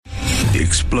The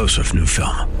explosive new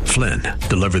film, Flynn,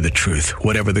 deliver the truth,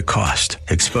 whatever the cost,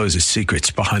 exposes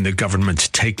secrets behind the government's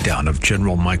takedown of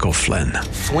General Michael Flynn.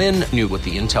 Flynn knew what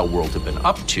the intel world had been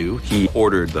up to. He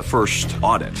ordered the first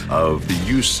audit of the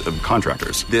use of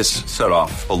contractors. This set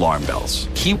off alarm bells.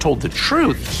 He told the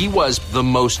truth. He was the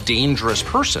most dangerous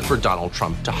person for Donald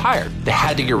Trump to hire. They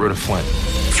had to get rid of Flynn.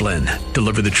 Flynn,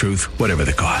 deliver the truth, whatever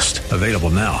the cost. Available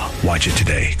now. Watch it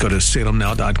today. Go to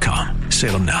salemnow.com.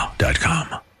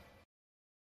 salemnow.com.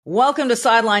 Welcome to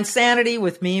Sideline Sanity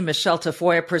with me, Michelle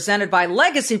Tafoya, presented by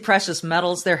Legacy Precious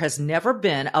Metals. There has never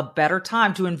been a better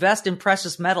time to invest in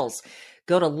precious metals.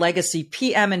 Go to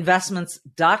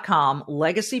legacypminvestments.com,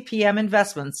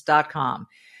 legacypminvestments.com.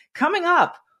 Coming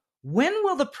up, when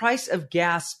will the price of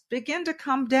gas begin to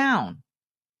come down?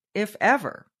 If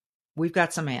ever. We've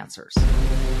got some answers.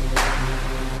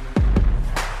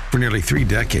 For nearly 3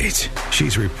 decades,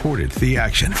 she's reported the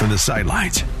action from the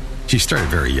sidelines. She started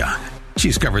very young.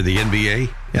 She's covered the NBA,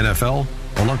 NFL,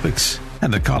 Olympics,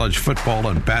 and the college football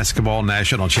and basketball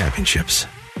national championships.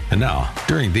 And now,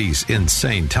 during these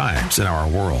insane times in our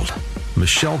world,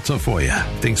 Michelle Tafoya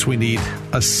thinks we need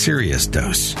a serious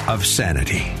dose of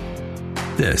sanity.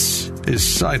 This is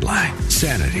Sideline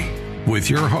Sanity with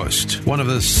your host, one of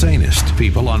the sanest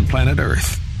people on planet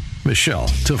Earth, Michelle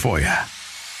Tafoya.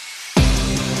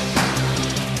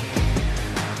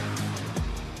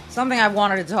 Something I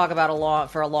wanted to talk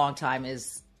about for a long time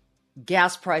is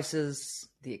gas prices,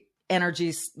 the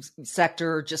energy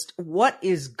sector, just what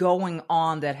is going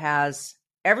on that has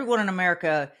everyone in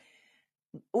America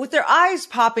with their eyes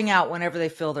popping out whenever they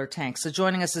fill their tanks. So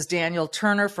joining us is Daniel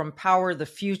Turner from Power the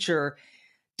Future.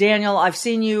 Daniel, I've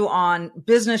seen you on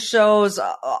business shows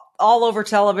all over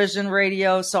television,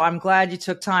 radio, so I'm glad you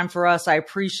took time for us. I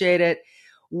appreciate it.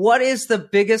 What is the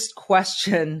biggest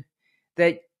question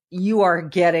that you are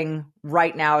getting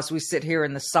right now as we sit here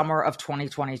in the summer of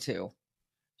 2022?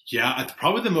 Yeah,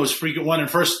 probably the most frequent one. And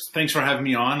first, thanks for having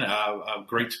me on.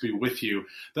 Great to be with you.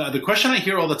 The question I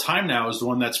hear all the time now is the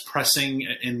one that's pressing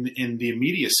in the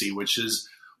immediacy, which is,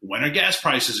 when are gas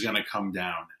prices going to come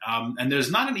down? And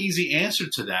there's not an easy answer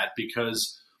to that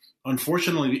because,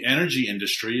 unfortunately, the energy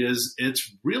industry it's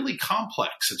really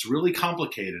complex. It's really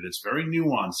complicated. It's very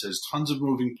nuanced. There's tons of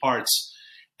moving parts.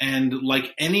 And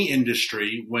like any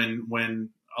industry, when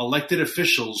elected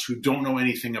officials who don't know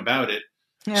anything about it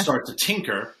start to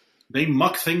tinker, they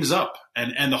muck things up.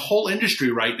 And the whole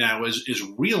industry right now is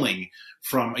reeling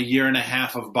from a year and a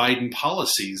half of Biden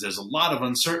policies. There's a lot of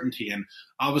uncertainty, and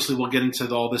obviously we'll get into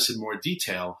all this in more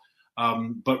detail.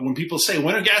 But when people say,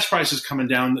 when are gas prices coming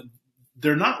down,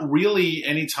 they're not really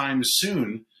anytime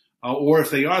soon, or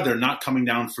if they are, they're not coming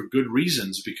down for good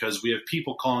reasons, because we have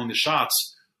people calling the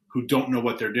shots who don't know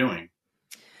what they're doing.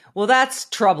 Well, that's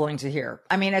troubling to hear.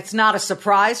 I mean, it's not a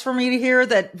surprise for me to hear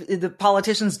that the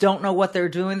politicians don't know what they're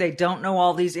doing. They don't know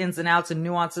all these ins and outs and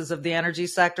nuances of the energy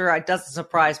sector. It doesn't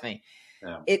surprise me.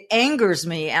 Yeah. It angers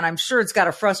me, and I'm sure it's got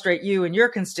to frustrate you and your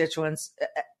constituents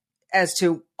as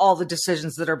to all the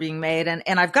decisions that are being made.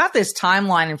 And I've got this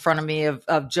timeline in front of me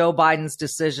of Joe Biden's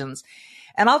decisions.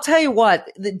 And I'll tell you what,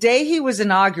 the day he was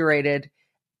inaugurated,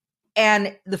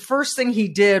 and the first thing he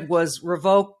did was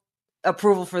revoke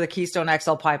approval for the Keystone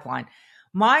XL pipeline,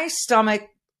 my stomach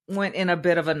went in a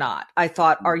bit of a knot. I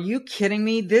thought, are you kidding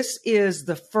me? This is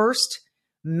the first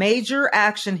major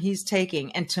action he's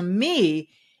taking. And to me,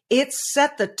 it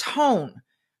set the tone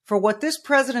for what this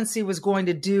presidency was going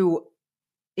to do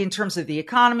in terms of the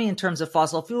economy, in terms of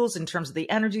fossil fuels, in terms of the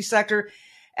energy sector.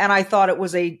 And I thought it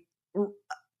was a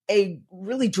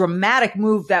really dramatic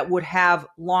move that would have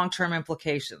long-term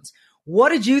implications. What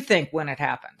did you think when it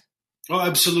happened? Oh,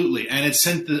 absolutely. And it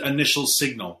sent the initial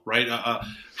signal, right?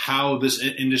 How this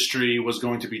industry was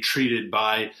going to be treated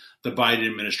by the Biden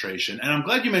administration. And I'm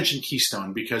glad you mentioned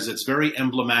Keystone, because it's very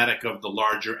emblematic of the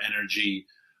larger energy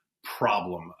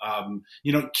problem.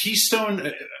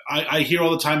 Keystone, I hear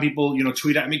all the time people,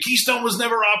 tweet at me, Keystone was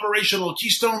never operational.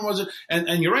 Keystone wasn't.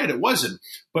 And you're right, it wasn't.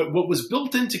 But what was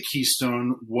built into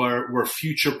Keystone were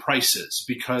future prices,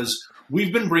 because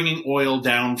we've been bringing oil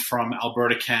down from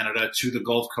Alberta, Canada to the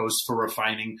Gulf Coast for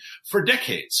refining for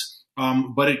decades.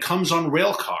 But it comes on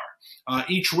rail car.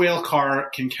 Each rail car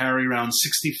can carry around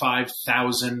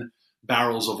 65,000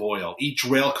 barrels of oil. Each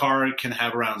rail car can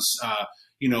have around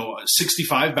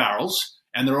 65 barrels,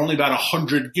 and there are only about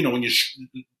 100, when you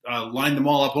line them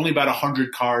all up, only about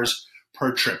 100 cars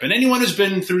per trip. And anyone who's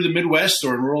been through the Midwest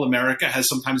or in rural America has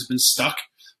sometimes been stuck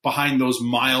behind those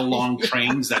mile-long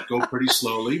trains that go pretty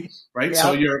slowly, right? Yep.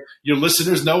 So your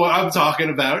listeners know what I'm talking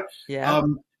about. Yeah.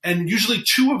 And usually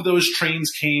 2 of those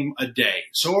trains came a day.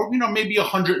 So, maybe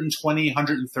 120,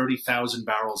 130,000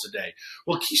 barrels a day.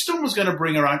 Well, Keystone was going to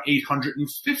bring around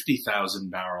 850,000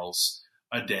 barrels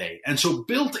a day. And so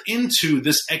built into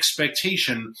this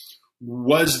expectation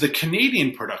was the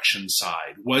Canadian production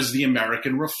side, was the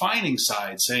American refining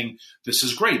side, saying, this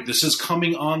is great, this is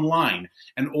coming online,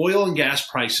 and oil and gas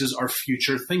prices are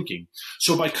future thinking.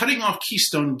 So by cutting off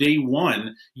Keystone day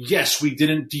one, yes, we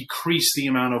didn't decrease the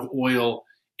amount of oil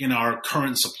in our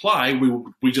current supply.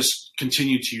 We just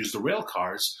continued to use the rail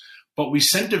cars, but we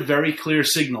sent a very clear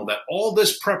signal that all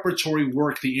this preparatory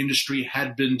work the industry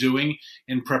had been doing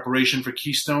in preparation for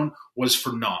Keystone was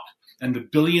for naught. And the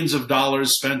billions of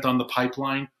dollars spent on the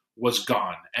pipeline was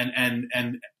gone.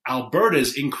 And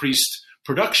Alberta's increased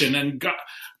production, and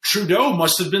Trudeau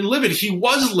must have been livid. He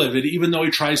was livid, even though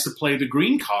he tries to play the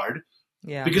green card,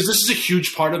 because this is a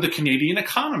huge part of the Canadian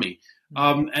economy.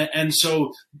 And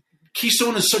so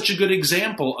Keystone is such a good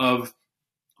example of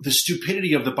the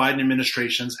stupidity of the Biden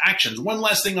administration's actions. One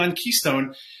last thing on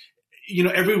Keystone,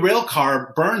 every rail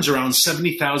car burns around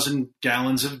 70,000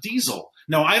 gallons of diesel.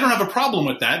 Now, I don't have a problem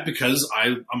with that because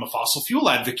I'm a fossil fuel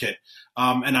advocate,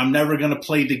 and I'm never going to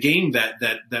play the game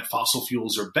that fossil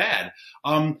fuels are bad.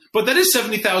 But that is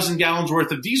 70,000 gallons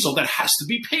worth of diesel that has to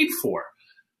be paid for.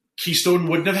 Keystone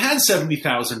wouldn't have had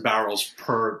 70,000 barrels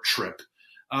per trip.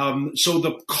 So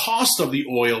the cost of the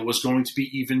oil was going to be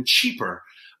even cheaper.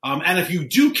 And if you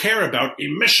do care about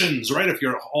emissions, right, if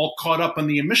you're all caught up in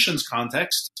the emissions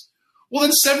context, well,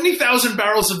 then 70,000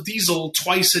 barrels of diesel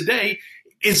twice a day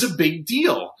is a big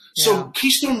deal. Yeah. So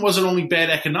Keystone wasn't only bad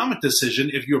economic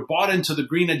decision. If you're bought into the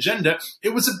green agenda,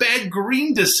 it was a bad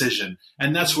green decision.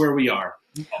 And that's where we are.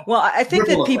 Well, I think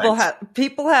that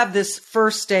people have this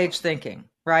first stage thinking,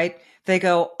 right? They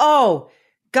go,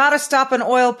 got to stop an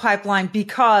oil pipeline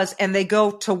because, and they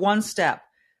go to one step,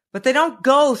 but they don't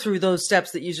go through those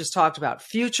steps that you just talked about.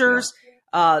 Futures,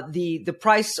 the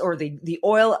price or the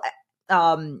oil,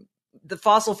 the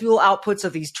fossil fuel outputs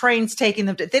of these trains taking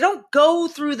them they don't go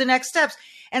through the next steps.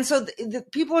 And so the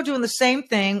people are doing the same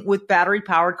thing with battery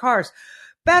powered cars.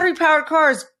 Battery powered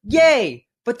cars, yay,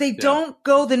 but they don't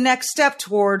go the next step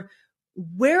toward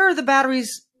where are the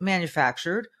batteries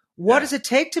manufactured? What does it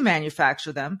take to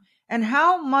manufacture them? And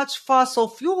how much fossil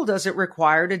fuel does it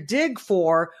require to dig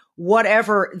for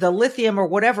whatever the lithium or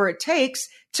whatever it takes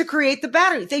to create the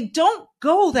battery? They don't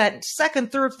go that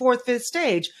second, third, fourth, fifth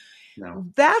stage. No.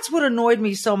 That's what annoyed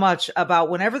me so much about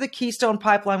whenever the Keystone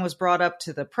Pipeline was brought up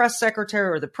to the press secretary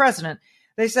or the president,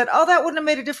 they said, that wouldn't have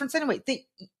made a difference anyway.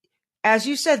 As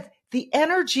you said, the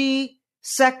energy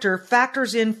sector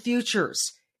factors in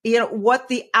futures, what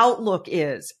the outlook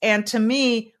is. And to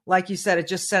me, like you said, it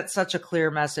just sent such a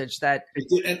clear message that.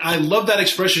 And I love that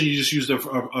expression you just used of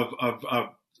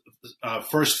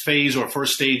first phase or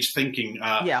first stage thinking.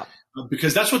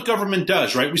 Because that's what government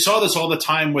does, right? We saw this all the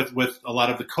time with a lot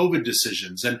of the COVID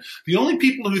decisions. And the only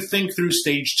people who think through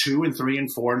stage 2 and 3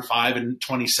 and 4 and 5 and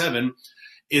 27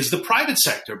 is the private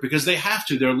sector, because they have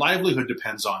to. Their livelihood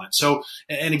depends on it. So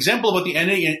an example of what the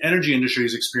energy industry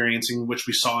is experiencing, which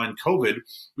we saw in COVID,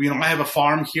 I have a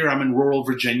farm here. I'm in rural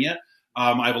Virginia.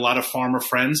 I have a lot of farmer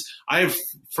friends. I have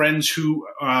friends who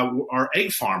are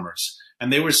egg farmers.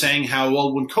 And they were saying how,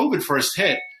 well, when COVID first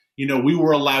hit, we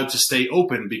were allowed to stay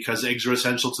open because eggs are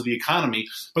essential to the economy.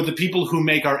 But the people who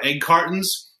make our egg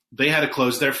cartons, they had to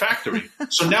close their factory.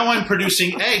 So now I'm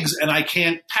producing eggs and I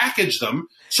can't package them.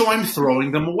 So I'm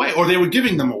throwing them away, or they were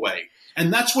giving them away.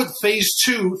 And that's what phase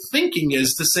 2 thinking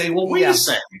is, to say, well, wait a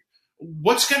second.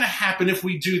 What's going to happen if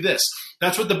we do this?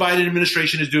 That's what the Biden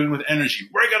administration is doing with energy.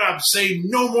 We're going to say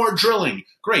no more drilling.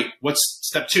 Great. What's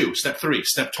step 2, step 3,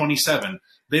 step 27?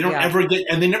 They don't ever get,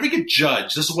 and they never get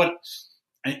judged. This is what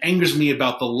angers me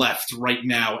about the left right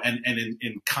now, and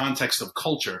in context of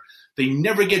culture. They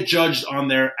never get judged on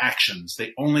their actions.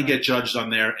 They only get judged on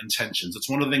their intentions. It's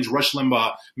one of the things Rush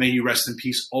Limbaugh, may he rest in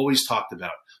peace, always talked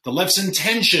about. The left's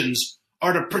intentions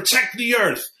are to protect the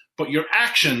earth, but your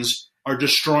actions are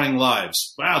destroying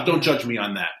lives. Wow, don't judge me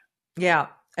on that. Yeah,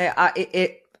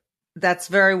 that's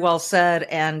very well said,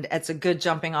 and it's a good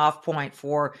jumping off point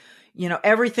for,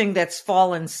 everything that's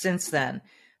fallen since then.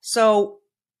 So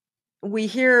we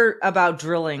hear about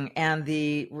drilling and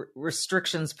the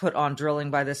restrictions put on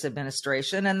drilling by this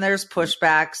administration, and there's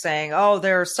pushback saying,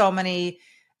 there are so many,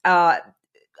 I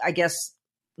guess,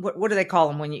 what do they call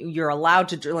them when you're allowed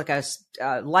to drill, like a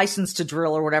license to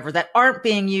drill or whatever, that aren't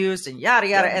being used, and yada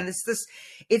yada. Yeah. And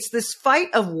it's this fight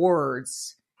of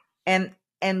words, and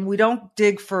we don't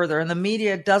dig further, and the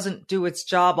media doesn't do its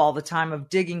job all the time of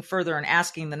digging further and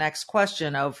asking the next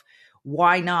question of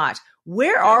why not.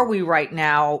 Where are we right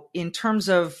now in terms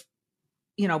of,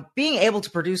 being able to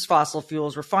produce fossil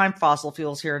fuels, refine fossil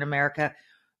fuels here in America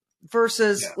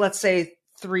versus, let's say,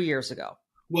 3 years ago?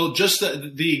 Well, just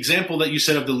the example that you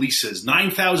said of the leases,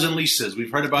 9,000 leases. We've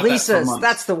heard about leases, that for months.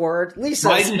 That's the word, leases.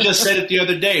 Biden just said it the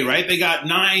other day, right? They got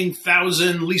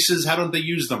 9,000 leases. How don't they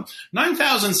use them?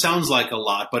 9,000 sounds like a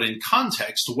lot, but in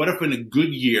context, what if in a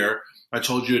good year, I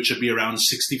told you it should be around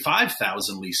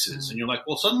 65,000 leases? And you're like,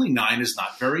 well, suddenly 9 is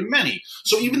not very many.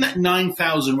 So even that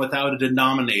 9,000 without a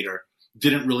denominator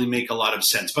didn't really make a lot of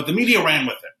sense. But the media ran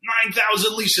with it.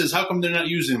 9,000 leases. How come they're not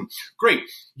using them? Great.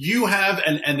 You have,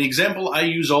 and the example I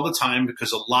use all the time,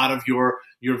 because a lot of your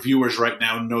viewers right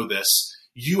now know this,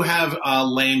 you have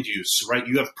land use, right?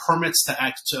 You have permits to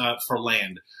act for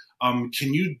land.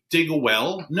 Can you dig a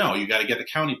well? No, you got to get a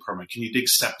county permit. Can you dig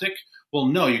septic? Well,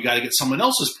 no, you got to get someone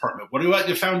else's permit. What about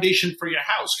your foundation for your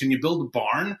house? Can you build a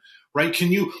barn? Right?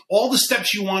 Can you, all the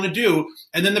steps you want to do,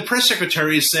 and then the press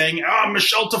secretary is saying,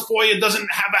 Michelle Tafoya doesn't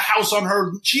have a house on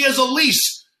her, she has a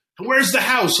lease. Where's the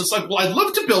house? It's like, well, I'd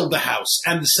love to build the house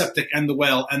and the septic and the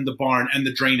well and the barn and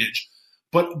the drainage.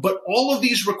 But all of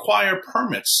these require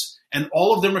permits, and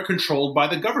all of them are controlled by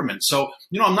the government. So,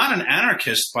 I'm not an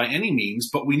anarchist by any means,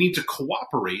 but we need to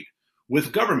cooperate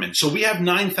with government. So we have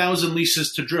 9,000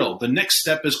 leases to drill. The next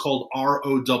step is called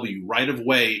ROW,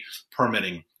 right-of-way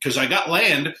permitting. Because I got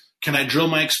land. Can I drill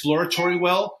my exploratory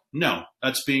well? No,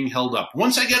 that's being held up.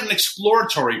 Once I get an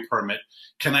exploratory permit,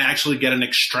 can I actually get an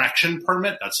extraction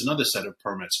permit? That's another set of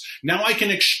permits. Now I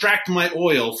can extract my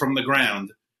oil from the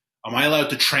ground. Am I allowed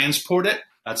to transport it?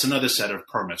 That's another set of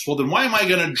permits. Well, then why am I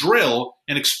going to drill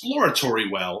an exploratory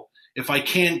well if I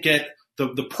can't get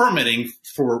the permitting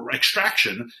for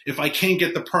extraction? If I can't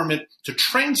get the permit to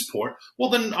transport, well,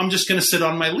 then I'm just going to sit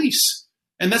on my lease.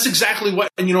 And that's exactly what,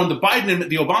 the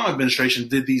Obama administration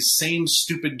did these same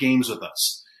stupid games with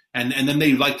us. And then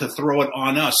they like to throw it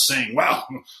on us saying, well,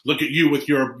 look at you with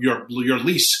your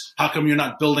lease. How come you're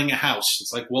not building a house?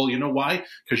 It's like, well, you know why?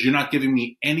 Because you're not giving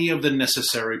me any of the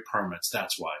necessary permits.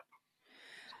 That's why.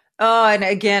 And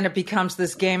again, it becomes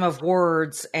this game of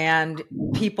words, and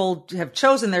people have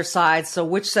chosen their sides. So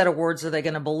which set of words are they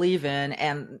going to believe in?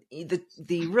 And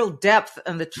the real depth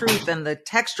and the truth and the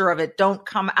texture of it don't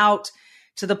come out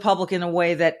to the public in a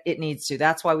way that it needs to.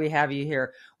 That's why we have you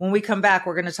here. When we come back,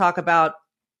 we're going to talk about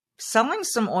selling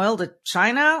some oil to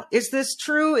China. Is this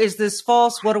true? Is this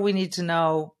false? What do we need to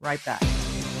know? Right back.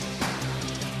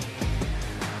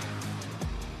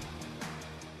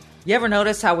 You ever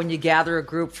notice how when you gather a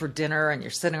group for dinner and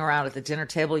you're sitting around at the dinner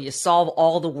table, you solve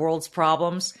all the world's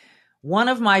problems? One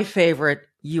of my favorite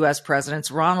U.S.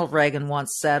 presidents, Ronald Reagan,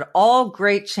 once said, all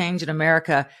great change in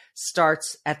America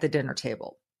starts at the dinner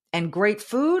table. And great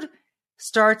food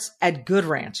starts at Good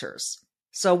Ranchers.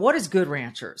 So what is Good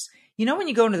Ranchers? When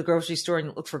you go into the grocery store and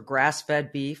you look for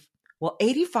grass-fed beef, well,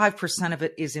 85% of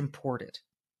it is imported,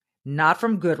 not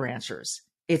from Good Ranchers.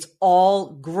 It's all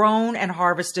grown and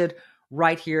harvested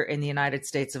right here in the United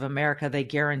States of America. They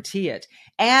guarantee it.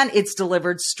 And it's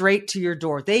delivered straight to your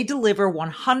door. They deliver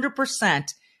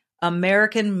 100%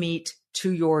 American meat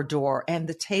to your door, and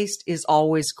the taste is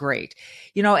always great.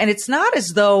 And it's not as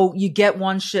though you get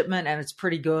one shipment and it's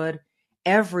pretty good.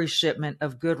 Every shipment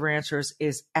of Good Ranchers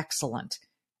is excellent.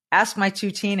 Ask my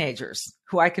 2 teenagers,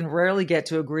 who I can rarely get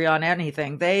to agree on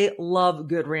anything. They love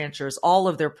Good Ranchers, all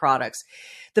of their products.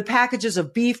 The packages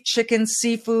of beef, chicken,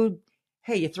 seafood,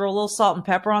 hey, you throw a little salt and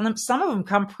pepper on them. Some of them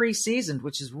come pre-seasoned,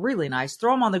 which is really nice.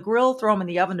 Throw them on the grill, throw them in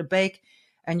the oven to bake,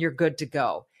 and you're good to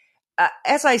go.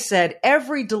 As I said,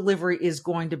 every delivery is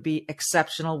going to be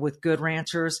exceptional with Good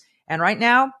Ranchers. And right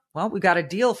now, well, we got a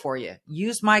deal for you.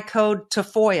 Use my code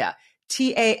TAFOYA,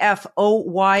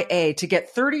 TAFOYA, to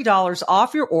get $30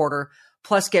 off your order,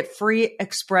 plus get free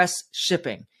express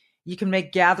shipping. You can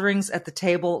make gatherings at the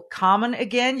table common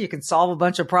again. You can solve a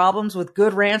bunch of problems with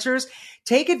Good Ranchers.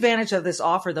 Take advantage of this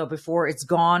offer, though, before it's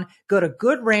gone. Go to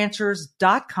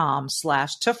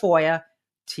goodranchers.com/Tafoya,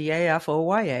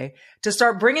 TAFOYA, to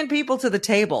start bringing people to the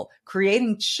table,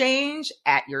 creating change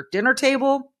at your dinner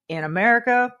table in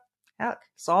America,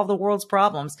 solve the world's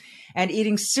problems, and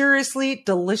eating seriously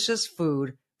delicious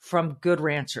food from Good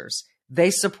Ranchers.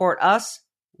 They support us.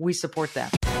 We support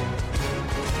them.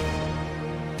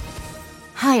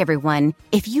 Hi, everyone.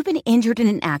 If you've been injured in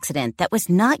an accident that was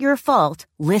not your fault,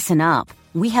 listen up.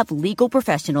 We have legal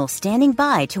professionals standing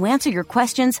by to answer your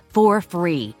questions for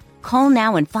free. Call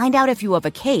now and find out if you have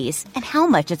a case and how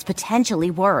much it's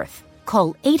potentially worth.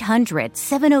 Call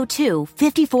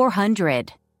 800-702-5400.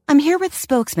 I'm here with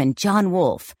spokesman John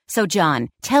Wolf. So, John,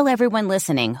 tell everyone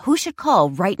listening who should call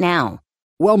right now.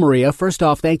 Well, Maria, first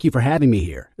off, thank you for having me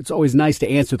here. It's always nice to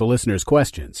answer the listeners'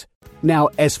 questions. Now,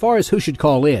 as far as who should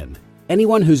call in,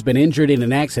 Anyone who's been injured in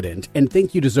an accident and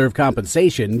think you deserve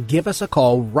compensation, give us a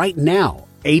call right now.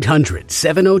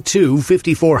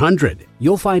 800-702-5400.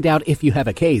 You'll find out if you have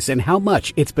a case and how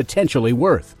much it's potentially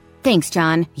worth. Thanks,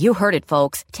 John. You heard it,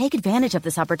 folks. Take advantage of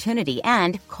this opportunity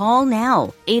and call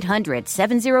now.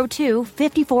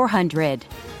 800-702-5400.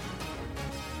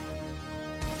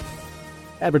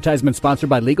 Advertisement sponsored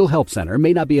by Legal Help Center.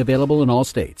 May not be available in all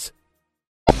states.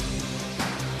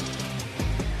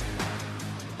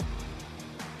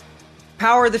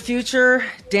 Power of the Future.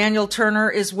 Daniel Turner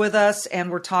is with us,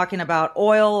 and we're talking about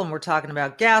oil and we're talking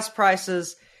about gas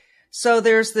prices. So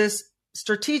there's this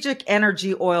strategic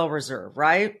energy oil reserve,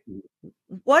 right?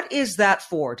 What is that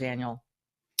for, Daniel?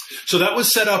 So that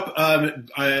was set up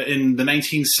in the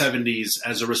 1970s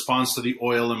as a response to the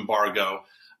oil embargo.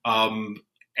 And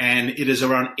it is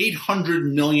around 800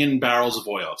 million barrels of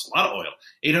oil. It's a lot of oil.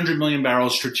 800 million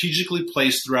barrels strategically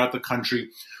placed throughout the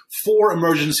country for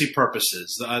emergency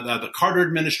purposes. The Carter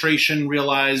administration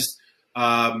realized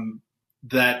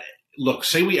that, look,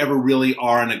 say we ever really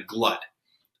are in a glut,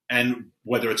 and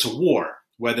whether it's a war,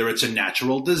 whether it's a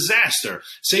natural disaster,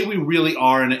 say we really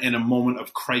are in a moment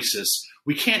of crisis,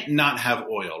 we can't not have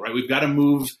oil, right? We've got to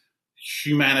move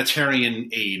humanitarian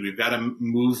aid. We've got to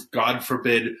move, God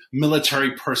forbid,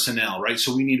 military personnel, right?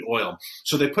 So we need oil.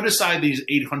 So they put aside these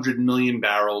 800 million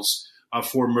barrels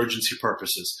for emergency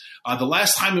purposes. The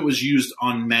last time it was used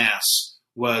en masse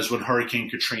was when Hurricane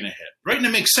Katrina hit, right? And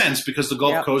it makes sense because the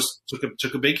Gulf Coast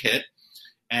took a big hit,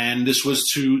 and this was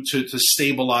to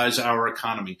stabilize our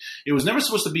economy. It was never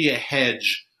supposed to be a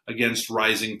hedge against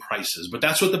rising prices, but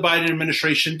that's what the Biden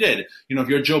administration did. You know, if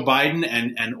you're Joe Biden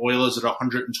and oil is at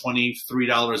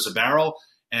 $123 a barrel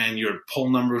and your poll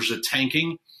numbers are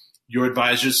tanking, your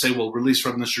advisors say, well, release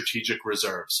from the strategic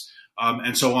reserves.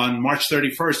 And so on March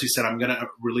 31st, he said, I'm going to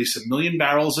release 1 million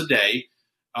barrels a day,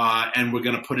 and we're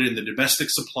going to put it in the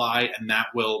domestic supply, and that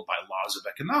will, by laws of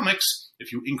economics,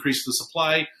 if you increase the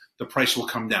supply, the price will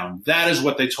come down. That is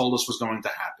what they told us was going to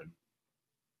happen.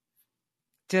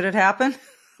 Did it happen?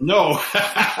 No.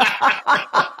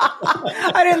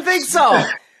 I didn't think so.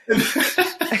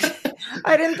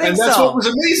 I didn't think so. And that's what was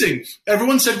amazing.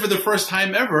 Everyone said for the first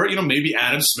time ever, you know, maybe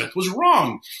Adam Smith was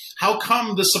wrong. How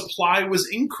come the supply was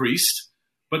increased,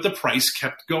 but the price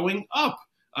kept going up?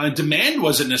 Demand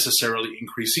wasn't necessarily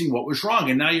increasing. What was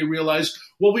wrong? And now you realize,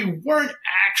 well, we weren't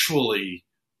actually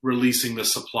releasing the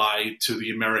supply to the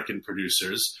American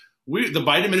producers. The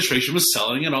Biden administration was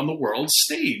selling it on the world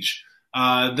stage.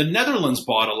 The Netherlands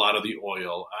bought a lot of the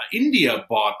oil. India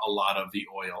bought a lot of the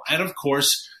oil. And, of course,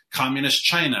 communist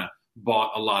China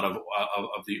bought a lot of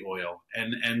the oil.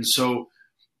 And so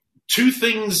two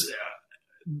things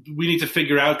we need to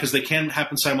figure out because they can't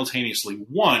happen simultaneously.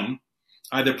 One,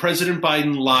 either President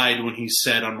Biden lied when he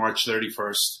said on March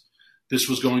 31st this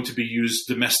was going to be used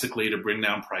domestically to bring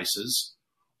down prices.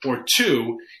 Or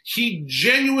two, he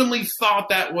genuinely thought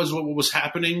that was what was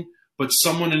happening, but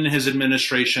someone in his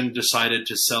administration decided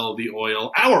to sell the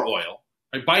oil, our oil.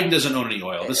 Right? Biden doesn't own any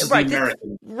oil. This is right, the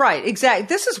American. Right, exactly.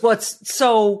 This is what's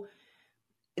so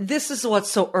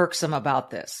irksome about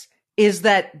this, is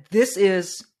that this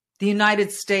is the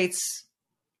United States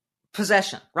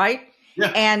possession, right?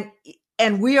 Yeah.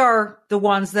 And we are the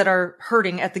ones that are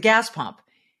hurting at the gas pump.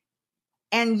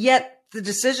 And yet the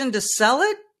decision to sell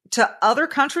it to other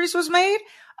countries was made.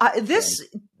 This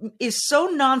is so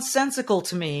nonsensical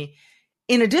to me,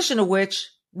 in addition to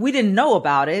which we didn't know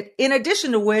about it, in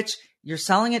addition to which you're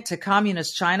selling it to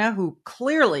communist China, who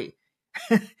clearly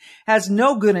has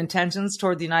no good intentions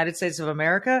toward the United States of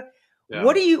America. Yeah.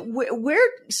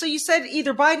 So you said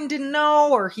either Biden didn't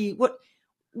know or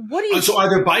what do you? So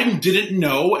either Biden didn't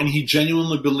know and he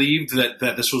genuinely believed that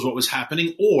this was what was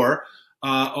happening, or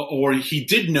he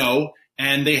did know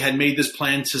and they had made this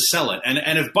plan to sell it.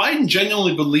 And if Biden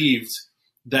genuinely believed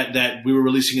that we were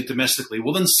releasing it domestically,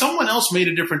 well, then someone else made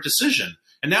a different decision.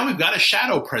 And now we've got a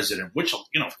shadow president, which,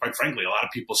 quite frankly, a lot of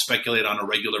people speculate on a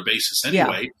regular basis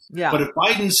anyway. Yeah. But if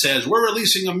Biden says we're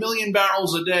releasing 1 million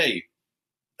barrels a day,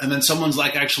 and then someone's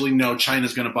like, actually, no,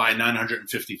 China's going to buy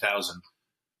 950,000.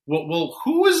 Well,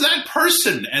 who is that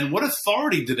person, and what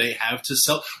authority do they have to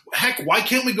sell? Heck, why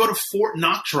can't we go to Fort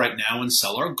Knox right now and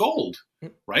sell our gold?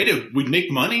 Right? We'd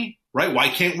make money, right? Why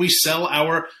can't we sell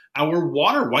our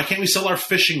water? Why can't we sell our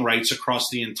fishing rights across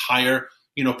the entire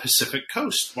Pacific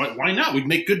coast? Why not? We'd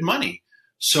make good money.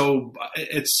 So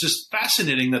it's just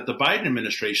fascinating that the Biden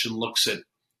administration looks at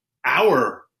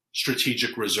our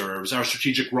strategic reserves, our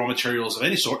strategic raw materials of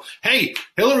any sort. Hey,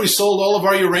 Hillary sold all of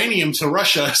our uranium to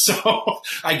Russia, so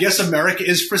I guess America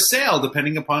is for sale,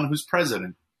 depending upon who's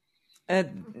president.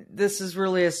 This is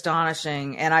really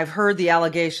astonishing. And I've heard the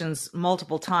allegations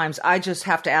multiple times. I just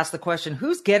have to ask the question,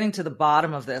 who's getting to the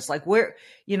bottom of this? Like where,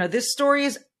 this story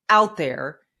is out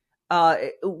there.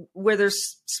 Where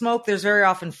there's smoke, there's very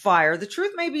often fire. The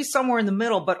truth may be somewhere in the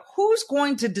middle, but who's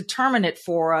going to determine it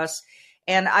for us?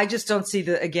 And I just don't see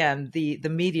the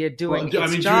media doing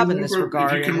its job in this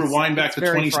regard. If you can rewind back to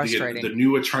 20, the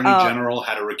new attorney general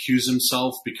had to recuse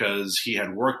himself because he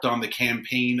had worked on the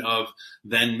campaign of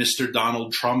then Mr.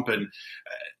 Donald Trump. And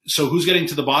so who's getting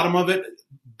to the bottom of it?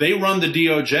 They run the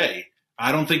DOJ.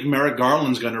 I don't think Merrick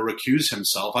Garland's going to recuse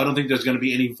himself. I don't think there's going to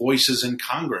be any voices in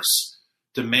Congress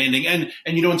demanding. And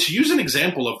to use an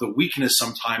example of the weakness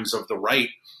sometimes of the right,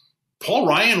 Paul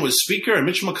Ryan was speaker and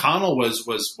Mitch McConnell was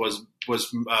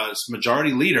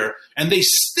majority leader, and they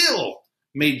still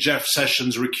made Jeff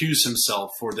Sessions recuse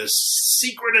himself for this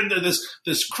secret into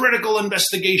this critical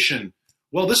investigation.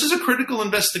 Well, this is a critical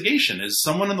investigation. Is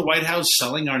someone in the White House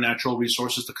selling our natural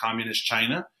resources to communist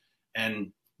China?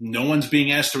 And no one's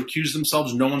being asked to recuse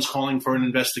themselves. No one's calling for an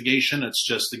investigation. It's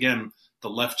just, again, the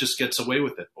left just gets away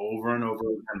with it over and over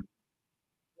again.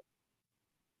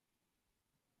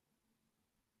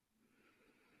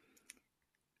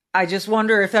 I just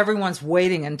wonder if everyone's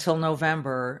waiting until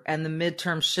November and the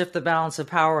midterms shift the balance of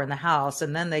power in the House,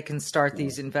 and then they can start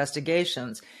these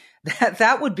investigations.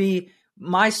 That would be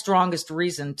my strongest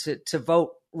reason to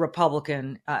vote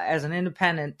Republican as an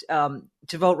independent,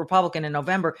 to vote Republican in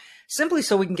November, simply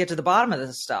so we can get to the bottom of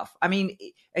this stuff. I mean,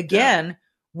 again,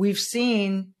 we've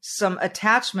seen some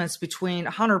attachments between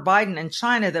Hunter Biden and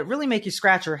China that really make you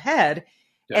scratch your head.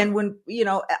 Yeah. And when,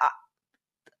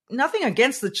 nothing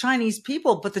against the Chinese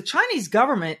people, but the Chinese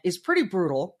government is pretty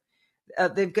brutal.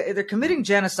 They're committing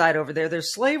genocide over there.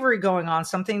 There's slavery going on,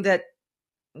 something that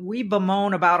we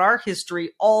bemoan about our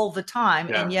history all the time.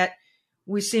 Yeah. And yet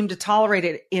we seem to tolerate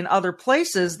it in other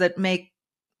places that make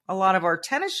a lot of our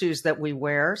tennis shoes that we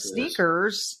wear,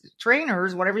 sneakers,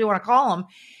 trainers, whatever you want to call them.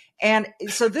 And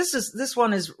so this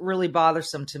one is really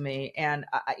bothersome to me. And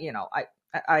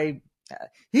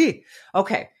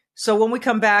okay. So when we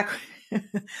come back,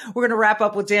 we're going to wrap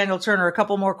up with Daniel Turner, a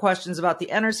couple more questions about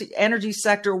the energy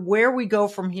sector, where we go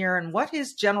from here, and what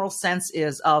his general sense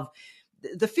is of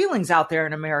the feelings out there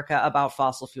in America about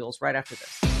fossil fuels right after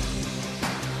this.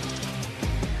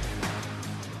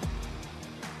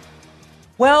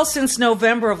 Well, since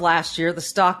November of last year, the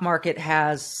stock market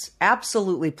has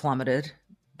absolutely plummeted.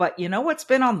 But you know what's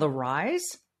been on the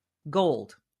rise?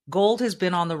 Gold. Gold has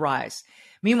been on the rise.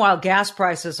 Meanwhile, gas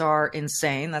prices are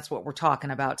insane. That's what we're talking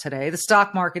about today. The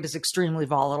stock market is extremely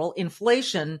volatile.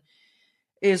 Inflation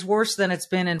is worse than it's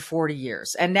been in 40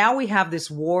 years. And now we have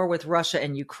this war with Russia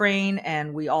and Ukraine,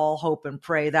 and we all hope and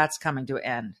pray that's coming to an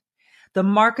end. The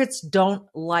markets don't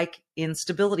like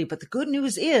instability, but the good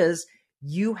news is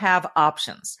you have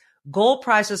options. Gold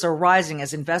prices are rising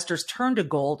as investors turn to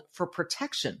gold for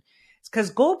protection. It's because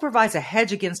gold provides a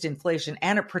hedge against inflation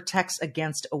and it protects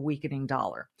against a weakening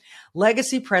dollar.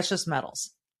 Legacy Precious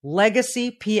Metals,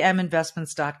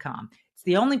 LegacyPMInvestments.com. It's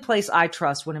the only place I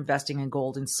trust when investing in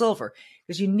gold and silver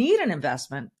because you need an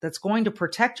investment that's going to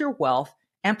protect your wealth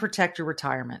and protect your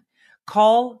retirement.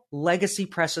 Call Legacy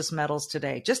Precious Metals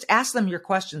today. Just ask them your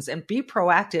questions and be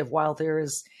proactive while there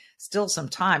is still some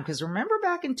time. Because remember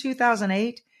back in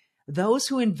 2008, those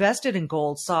who invested in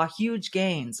gold saw huge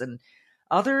gains and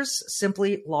others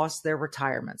simply lost their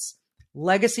retirements.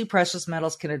 Legacy Precious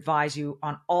Metals can advise you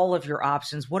on all of your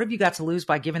options. What have you got to lose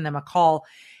by giving them a call?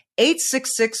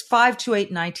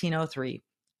 866-528-1903.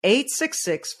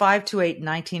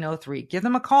 866-528-1903. Give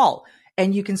them a call.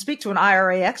 And you can speak to an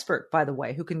IRA expert, by the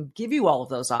way, who can give you all of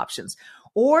those options.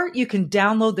 Or you can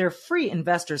download their free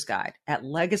investor's guide at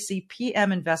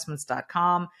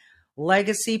LegacyPMInvestments.com.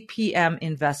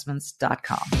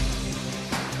 LegacyPMInvestments.com.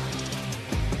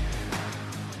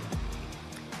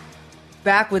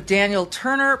 Back with Daniel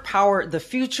Turner, Power the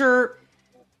Future.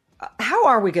 How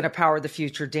are we going to power the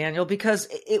future, Daniel? Because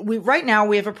right now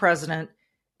we have a president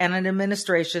and an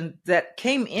administration that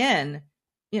came in,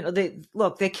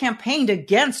 they campaigned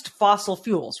against fossil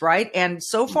fuels, right? And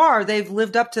so far they've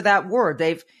lived up to that word.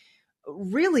 They've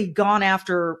really gone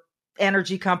after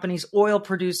energy companies, oil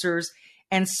producers,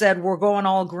 and said, we're going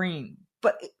all green.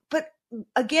 But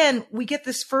again, we get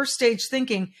this first stage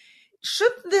thinking,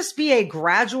 shouldn't this be a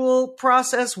gradual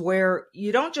process where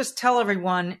you don't just tell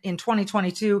everyone in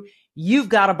 2022, you've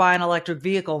got to buy an electric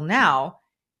vehicle now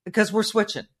because we're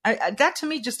switching? That to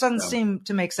me just doesn't seem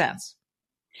to make sense.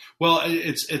 Well,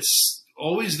 it's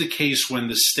always the case when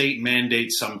the state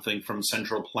mandates something from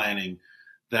central planning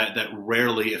that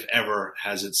rarely, if ever,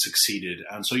 has it succeeded.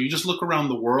 And so you just look around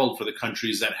the world for the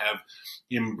countries that have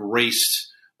embraced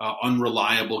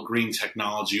unreliable green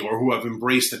technology or who have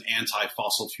embraced an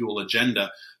anti-fossil fuel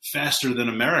agenda faster than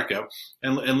America.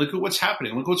 And look at what's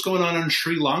happening. Look what's going on in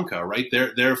Sri Lanka, right?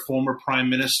 Their former prime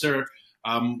minister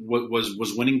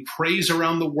was winning praise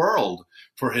around the world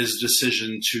for his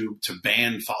decision to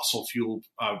ban fossil fuel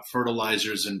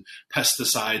fertilizers and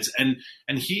pesticides, and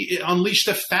he unleashed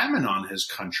a famine on his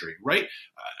country, right?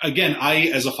 Again,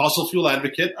 as a fossil fuel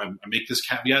advocate, I make this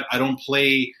caveat: I don't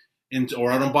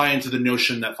buy into the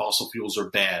notion that fossil fuels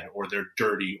are bad or they're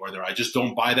dirty I just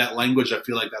don't buy that language. I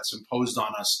feel like that's imposed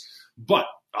on us. But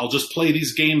I'll just play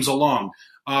these games along.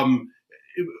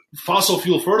 Fossil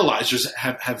fuel fertilizers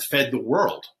have fed the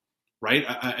world, right?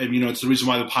 It's the reason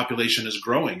why the population is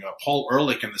growing. Paul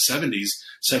Ehrlich in the 70s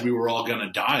said we were all going to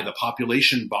die. The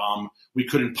population bomb, we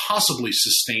couldn't possibly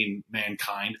sustain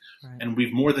mankind. Right. And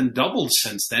we've more than doubled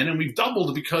since then. And we've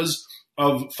doubled because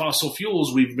of fossil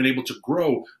fuels. We've been able to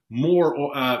grow more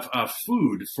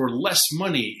food for less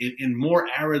money in more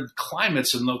arid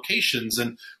climates and locations.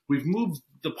 And we've moved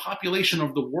the population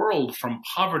of the world from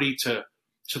poverty to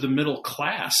the middle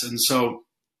class. And so,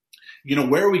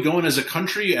 where are we going as a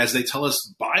country? As they tell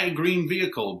us, buy a green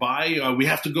vehicle, we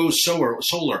have to go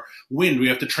solar, wind, we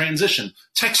have to transition.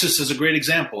 Texas is a great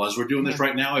example. As we're doing this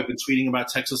right now, I've been tweeting about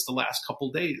Texas the last couple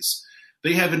of days.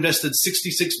 They have invested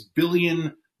 $66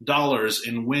 billion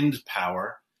in wind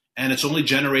power, and it's only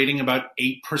generating about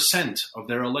 8% of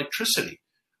their electricity.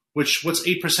 What's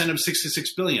 8% of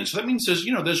 66 billion? So that means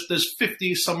there's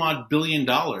 50 some odd billion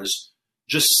dollars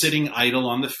just sitting idle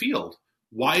on the field.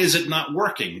 Why is it not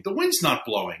working? The wind's not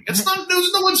blowing. It's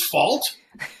no one's fault.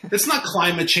 It's not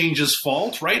climate change's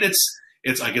fault, right?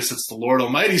 I guess it's the Lord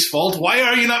Almighty's fault. Why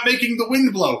are you not making the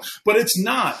wind blow? But it's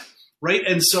not, right?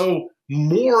 And so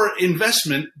more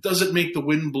investment doesn't make the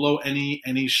wind blow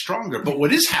any stronger. But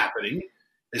what is happening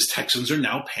is Texans are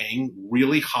now paying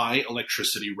really high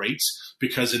electricity rates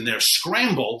because in their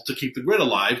scramble to keep the grid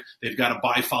alive, they've got to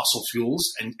buy fossil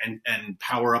fuels and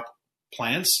power up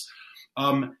plants.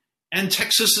 And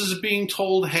Texas is being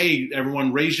told, hey,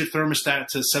 everyone, raise your thermostat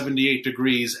to 78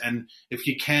 degrees. And if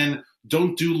you can,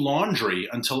 don't do laundry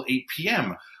until 8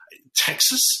 p.m.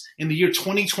 Texas in the year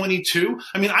 2022.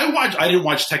 I mean, I didn't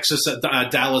watch Texas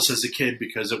Dallas as a kid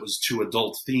because it was too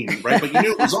adult themed, right? But you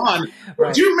knew it was on.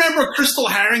 Right. Do you remember Crystal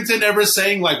Harrington ever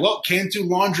saying like, well, can't do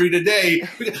laundry today?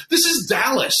 This is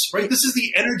Dallas, right? This is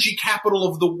the energy capital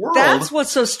of the world. That's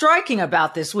what's so striking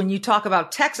about this. When you talk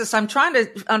about Texas, I'm trying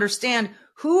to understand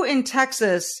who in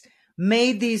Texas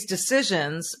made these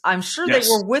decisions. I'm sure they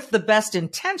were with the best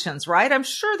intentions, right? I'm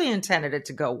sure they intended it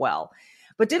to go well.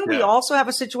 But didn't we also have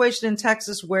a situation in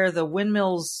Texas where the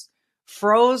windmills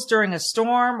froze during a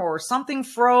storm or something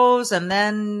froze and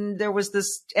then there was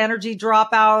this energy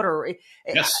dropout? Or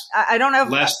I don't know.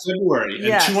 Last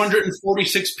February, and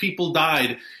 246 people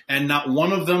died, and not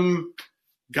one of them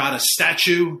got a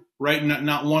statue, right?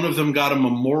 Not one of them got a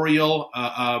memorial,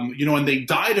 and they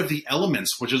died of the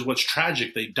elements, which is what's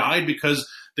tragic. They died because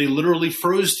they literally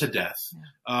froze to death.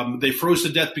 They froze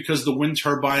to death because the wind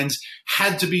turbines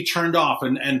had to be turned off.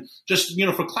 And just,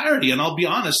 for clarity, and I'll be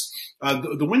honest,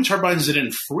 the wind turbines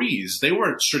didn't freeze. They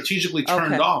were strategically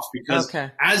turned off because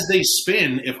as they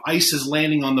spin, if ice is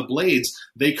landing on the blades,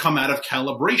 they come out of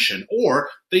calibration or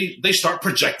they start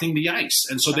projecting the ice.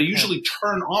 And so they usually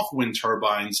turn off wind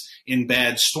turbines in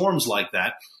bad storms like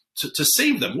that to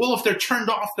save them. Well, if they're turned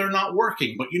off, they're not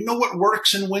working. But you know what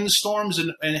works in windstorms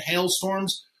and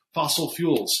hailstorms? Fossil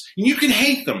fuels. And you can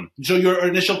hate them. So your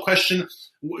initial question,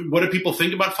 what do people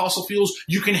think about fossil fuels?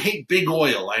 You can hate big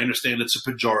oil. I understand it's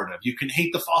a pejorative. You can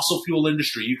hate the fossil fuel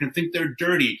industry. You can think they're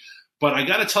dirty. But I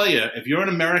got to tell you, if you're an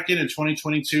American in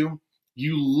 2022,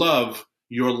 you love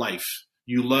your life.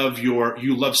 You love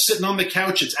sitting on the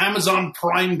couch. It's Amazon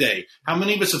Prime Day. How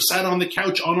many of us have sat on the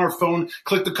couch on our phone,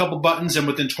 clicked a couple buttons, and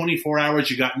within 24 hours,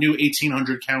 you got new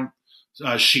 1,800 count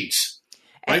sheets?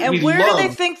 Right? And where do they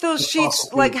think those sheets,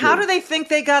 how do they think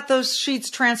they got those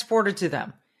sheets transported to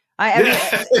them? I mean,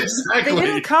 exactly. They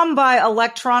didn't come by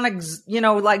electronics,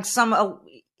 like some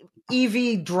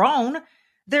EV drone.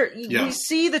 We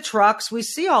see the trucks. We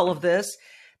see all of this.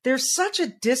 There's such a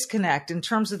disconnect in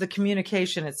terms of the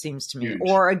communication, it seems to me. Huge.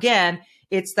 Or again,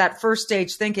 it's that first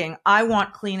stage thinking, I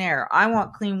want clean air. I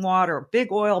want clean water.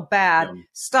 Big oil, bad.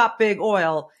 Stop big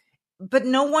oil. But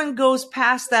no one goes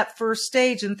past that first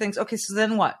stage and thinks, okay, so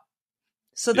then what?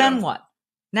 Then what?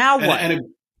 Now what? And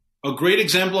a great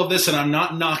example of this, and I'm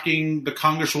not knocking the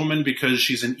Congresswoman because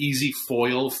she's an easy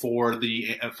foil for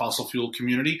the fossil fuel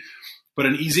community, but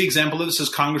an easy example of this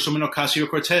is Congresswoman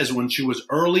Ocasio-Cortez when she was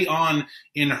early on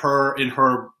in her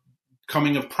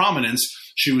coming of prominence.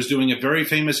 She was doing a very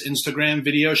famous Instagram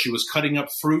video. She was cutting up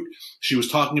fruit. She was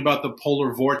talking about the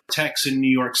polar vortex in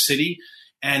New York City.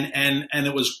 And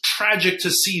it was tragic to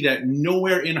see that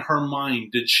nowhere in her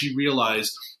mind did she realize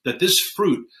that this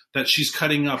fruit that she's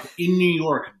cutting up in New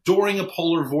York during a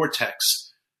polar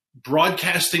vortex,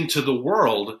 broadcasting to the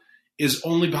world, is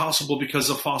only possible because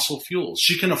of fossil fuels.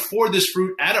 She can afford this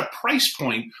fruit at a price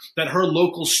point that her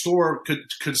local store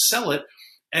could sell it.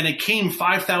 And it came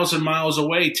 5,000 miles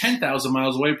away, 10,000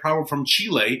 miles away, probably from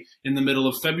Chile in the middle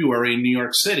of February in New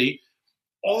York City,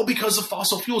 all because of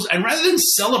fossil fuels. And rather than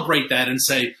celebrate that and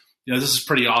say, this is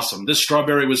pretty awesome. This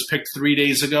strawberry was picked 3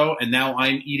 days ago, and now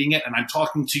I'm eating it, and I'm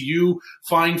talking to you,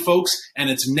 fine folks, and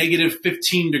it's negative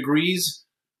 15 degrees.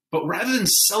 But rather than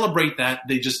celebrate that,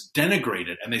 they just denigrate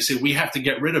it, and they say, we have to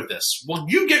get rid of this. Well,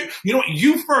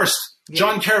 you first,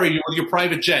 John Kerry, with your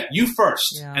private jet, you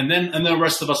first, and then the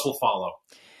rest of us will follow.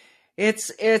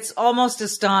 It's almost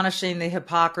astonishing, the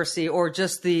hypocrisy or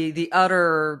just the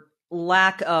utter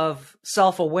lack of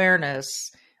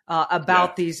self-awareness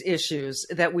about these issues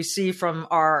that we see from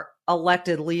our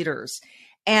elected leaders.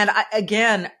 And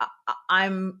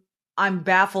I'm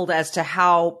baffled as to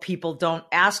how people don't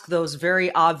ask those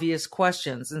very obvious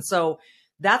questions. And so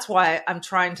that's why I'm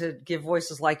trying to give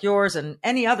voices like yours and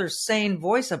any other sane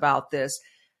voice about this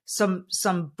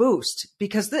some boost,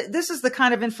 because this is the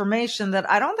kind of information that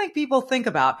I don't think people think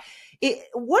about.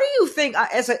 What do you think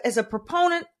as a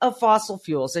proponent of fossil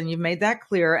fuels? And you've made that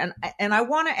clear. And I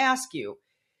want to ask you,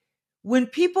 when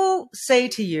people say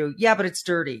to you, yeah, but it's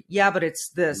dirty. Yeah, but it's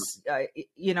this,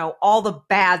 all the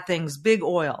bad things, big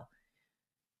oil.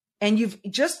 And you've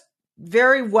just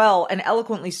very well and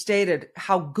eloquently stated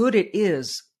how good it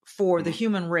is for the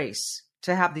human race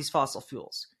to have these fossil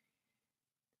fuels.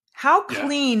 How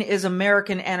clean is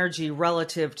American energy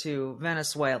relative to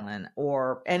Venezuelan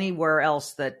or anywhere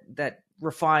else that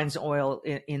refines oil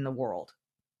in the world?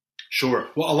 Sure.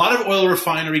 Well, a lot of oil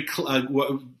refinery,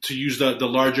 to use the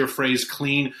larger phrase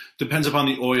clean, depends upon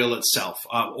the oil itself.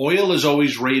 Oil is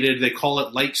always rated, they call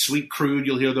it light sweet crude.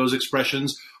 You'll hear those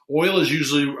expressions. Oil is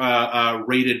usually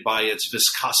rated by its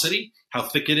viscosity, how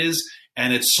thick it is,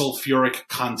 and its sulfuric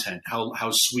content, how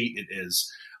sweet it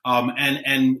is.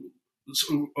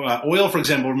 Oil, for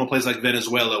example, from a place like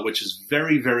Venezuela, which is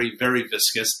very, very, very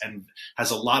viscous and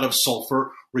has a lot of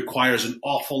sulfur, requires an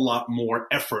awful lot more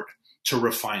effort to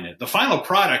refine it. The final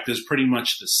product is pretty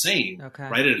much the same,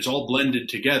 right? And it's all blended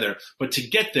together, but to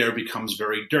get there becomes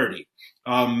very dirty.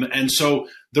 And so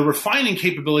the refining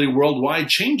capability worldwide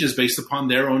changes based upon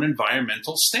their own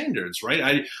environmental standards,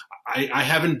 right? I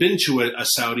haven't been to a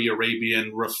Saudi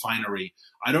Arabian refinery.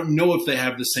 I don't know if they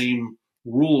have the same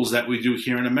rules that we do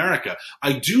here in America.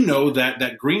 I do know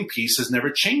that Greenpeace has never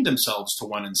chained themselves to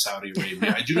one in Saudi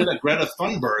Arabia. I do know that Greta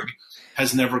Thunberg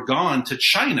has never gone to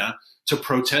China to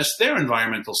protest their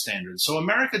environmental standards. So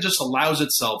America just allows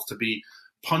itself to be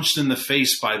punched in the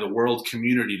face by the world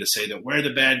community to say that we're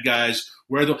the bad guys.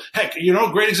 Heck,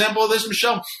 a great example of this,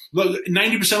 Michelle, look,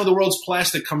 90% of the world's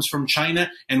plastic comes from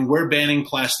China, and we're banning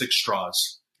plastic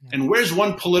straws. And where's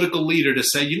one political leader to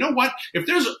say, you know what, if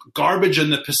there's garbage in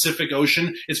the Pacific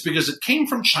Ocean, it's because it came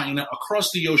from China across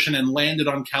the ocean and landed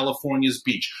on California's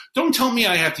beach. Don't tell me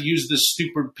I have to use this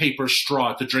stupid paper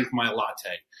straw to drink my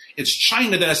latte. It's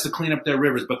China that has to clean up their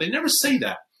rivers, but they never say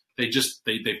that. They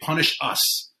punish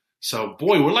us. So,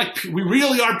 boy, we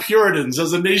really are Puritans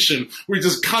as a nation. We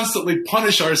just constantly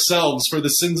punish ourselves for the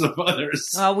sins of others.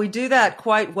 Well, we do that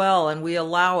quite well, and we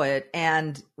allow it.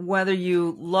 And whether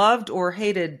you loved or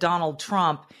hated Donald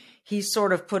Trump, he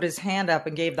sort of put his hand up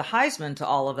and gave the Heisman to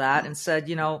all of that and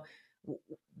said,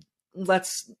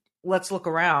 let's look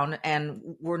around, and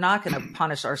we're not going to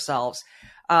punish ourselves.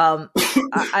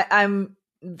 I'm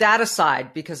that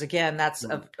aside, because again, that's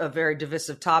a very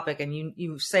divisive topic, and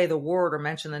you say the word or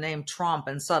mention the name Trump,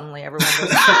 and suddenly everyone goes,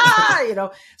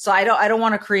 So I don't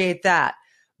want to create that,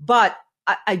 but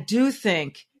I do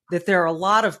think that there are a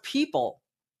lot of people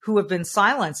who have been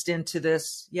silenced into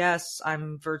this. Yes,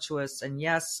 I'm virtuous, and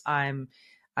yes, I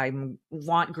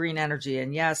want green energy,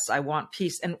 and yes, I want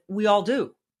peace, and we all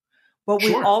do, but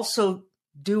we also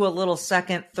do a little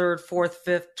second, third, fourth,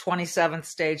 fifth, 27th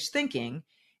stage thinking,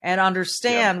 and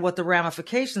understand what the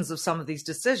ramifications of some of these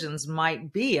decisions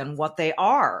might be and what they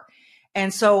are.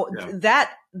 And so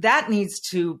that needs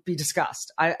to be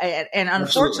discussed. And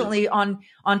unfortunately on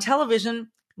television,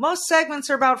 most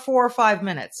segments are about 4 or 5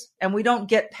 minutes, and we don't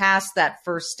get past that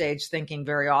first stage thinking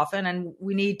very often, and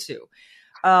we need to.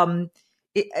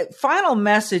 Final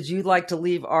message you'd like to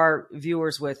leave our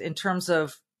viewers with in terms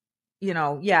of,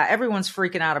 everyone's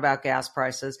freaking out about gas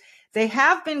prices. They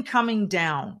have been coming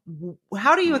down.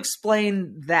 How do you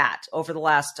explain that over the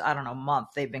last, I don't know, month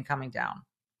they've been coming down?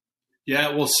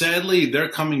 Yeah, well, sadly, they're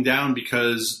coming down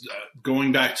because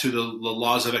going back to the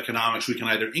laws of economics, we can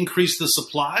either increase the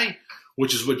supply,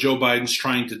 which is what Joe Biden's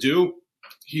trying to do.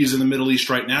 He's in the Middle East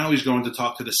right now. He's going to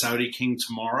talk to the Saudi king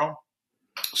tomorrow.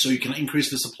 So you can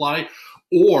increase the supply,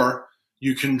 or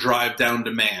you can drive down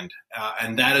demand.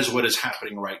 And that is what is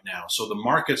happening right now. So the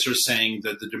markets are saying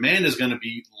that the demand is going to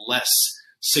be less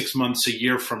 6 months, a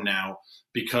year from now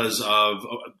because of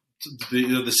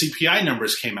the CPI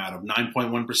numbers came out of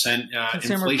 9.1%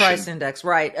 Consumer inflation. Price Index,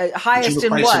 right. Highest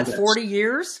in what, index. 40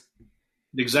 years?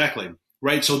 Exactly.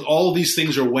 Right. So all of these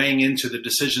things are weighing into the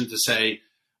decision to say,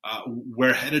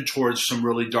 we're headed towards some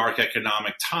really dark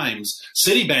economic times.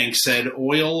 Citibank said it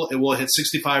will hit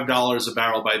 $65 a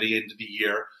barrel by the end of the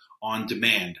year on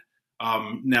demand.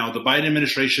 Now, the Biden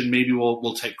administration maybe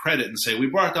will take credit and say, we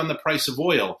brought down the price of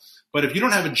oil. But if you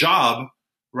don't have a job,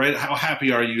 right, how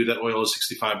happy are you that oil is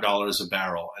 $65 a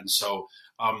barrel? And so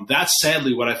that's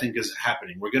sadly what I think is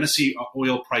happening. We're going to see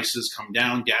oil prices come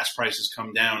down, gas prices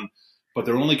come down, but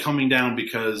they're only coming down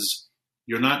because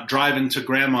you're not driving to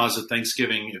grandma's at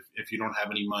Thanksgiving if you don't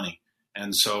have any money.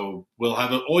 And so we'll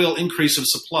have an oil increase of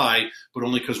supply, but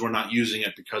only because we're not using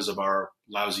it because of our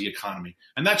lousy economy.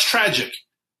 And that's tragic,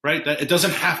 right? That it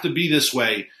doesn't have to be this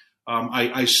way.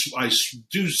 I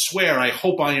do swear, I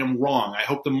hope I am wrong. I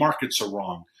hope the markets are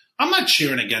wrong. I'm not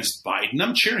cheering against Biden.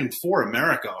 I'm cheering for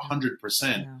America 100%.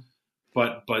 Yeah.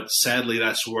 But sadly,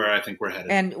 that's where I think we're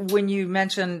headed. And when you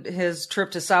mentioned his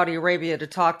trip to Saudi Arabia to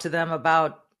talk to them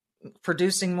about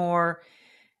producing more,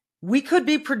 we could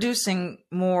be producing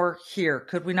more here,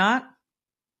 could we not?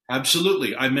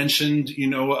 Absolutely. I mentioned,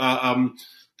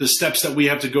 the steps that we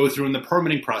have to go through in the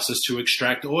permitting process to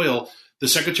extract oil. The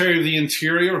Secretary of the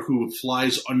Interior, who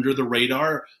flies under the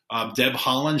radar, Deb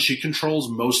Haaland, she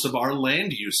controls most of our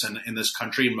land use in this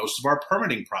country and most of our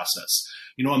permitting process.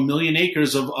 1 million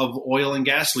acres of oil and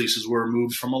gas leases were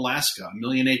removed from Alaska. 1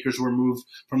 million acres were removed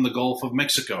from the Gulf of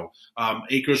Mexico.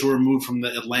 Acres were removed from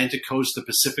the Atlantic coast, the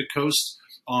Pacific coast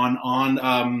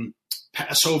on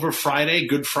Passover Friday,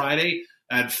 Good Friday,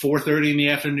 at 4:30 in the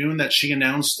afternoon that she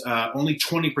announced only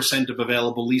 20% of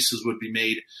available leases would be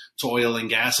made to oil and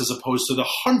gas as opposed to the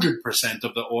 100%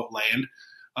 of the land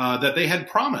that they had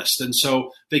promised. And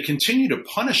so they continue to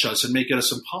punish us and make it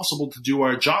us impossible to do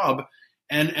our job.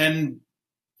 And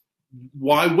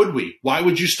why would we? Why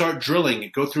would you start drilling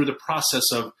and go through the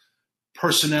process of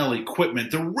personnel,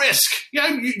 equipment, the risk?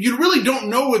 Yeah, you really don't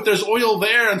know if there's oil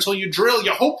there until you drill.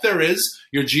 You hope there is.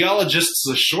 Your geologists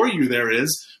assure you there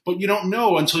is, but you don't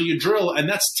know until you drill, and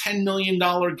that's $10 million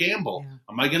gamble. Yeah.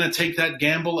 Am I going to take that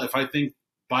gamble if I think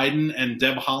Biden and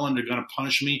Deb Haaland are going to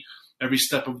punish me every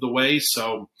step of the way?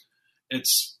 So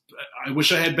I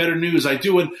wish I had better news. I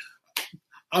do, and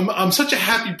I'm such a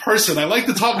happy person. I like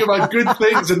to talk about good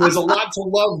things, and there's a lot to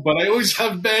love, but I always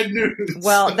have bad news.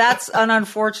 Well, that's an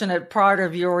unfortunate part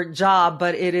of your job,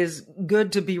 but it is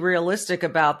good to be realistic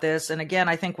about this. And again,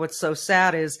 I think what's so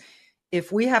sad is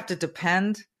if we have to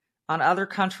depend on other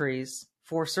countries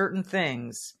for certain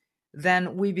things,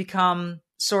 then we become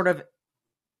sort of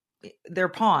their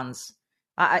pawns.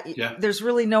 There's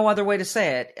really no other way to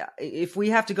say it. If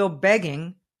we have to go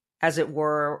begging, as it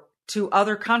were, to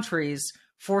other countries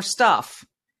for stuff,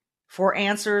 for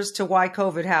answers to why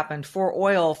COVID happened, for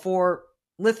oil, for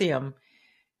lithium,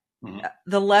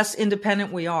 the less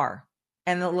independent we are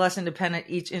and the less independent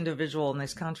each individual in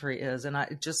this country is. And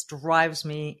it just drives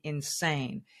me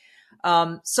insane.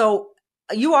 So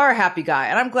you are a happy guy,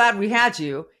 and I'm glad we had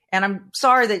you. And I'm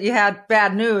sorry that you had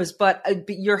bad news, but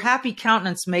your happy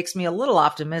countenance makes me a little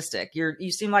optimistic.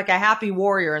 You seem like a happy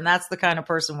warrior, and that's the kind of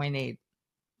person we need.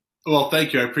 Well,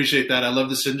 thank you. I appreciate that. I love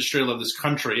this industry. I love this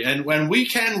country. And when we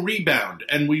can rebound,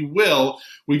 and we will,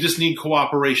 we just need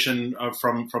cooperation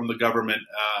from the government,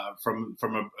 from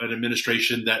an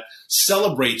administration that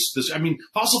celebrates this. I mean,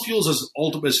 fossil fuels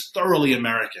is thoroughly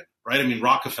American, right? I mean,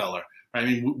 Rockefeller, right? I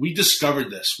mean, we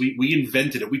discovered this. We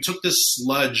invented it. We took this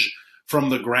sludge from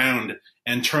the ground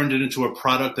and turned it into a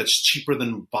product that's cheaper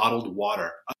than bottled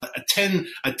water, a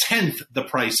tenth the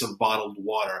price of bottled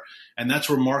water. And that's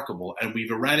remarkable. And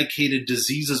we've eradicated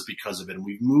diseases because of it. And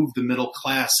we've moved the middle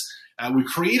class. We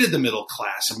created the middle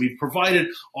class, and we've provided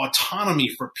autonomy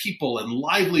for people and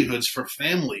livelihoods for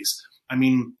families. I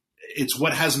mean, it's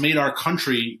what has made our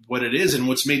country what it is, and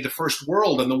what's made the first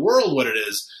world and the world what it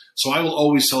is. So I will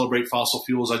always celebrate fossil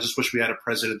fuels. I just wish we had a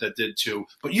president that did too.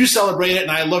 But you celebrate it,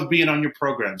 and I love being on your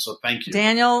program. So thank you.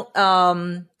 Daniel,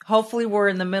 hopefully we're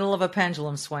in the middle of a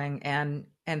pendulum swing, and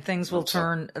things will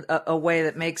turn a way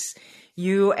that makes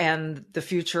you and the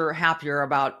future happier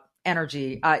about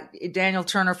energy. Daniel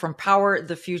Turner from Power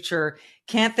the Future.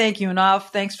 Can't thank you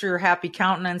enough. Thanks for your happy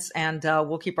countenance, and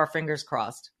we'll keep our fingers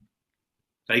crossed.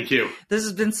 Thank you. This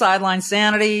has been Sideline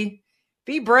Sanity.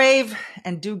 Be brave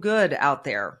and do good out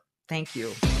there. Thank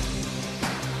you.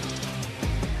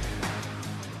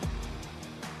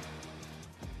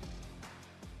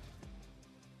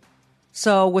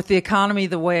 So with the economy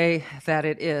the way that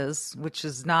it is, which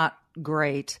is not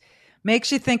great,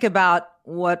 makes you think about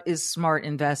what is smart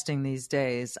investing these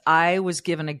days. I was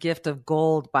given a gift of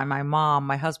gold by my mom.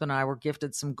 My husband and I were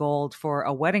gifted some gold for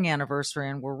a wedding anniversary,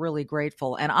 and we're really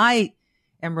grateful. And I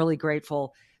am really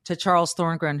grateful to Charles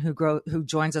Thorngren, who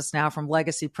joins us now from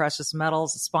Legacy Precious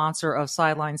Metals, a sponsor of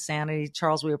Sideline Sanity.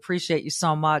 Charles, we appreciate you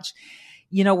so much.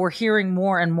 You know, we're hearing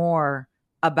more and more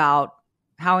about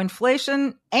how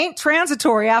inflation ain't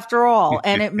transitory after all,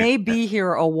 and it may be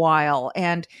here a while.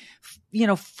 And, you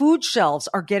know, food shelves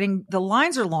are the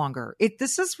lines are longer.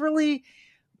 This is really,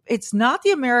 it's not the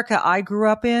America I grew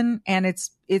up in, and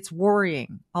it's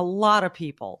worrying a lot of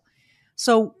people.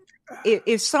 So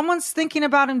if someone's thinking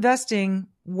about investing,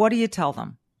 what do you tell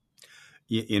them?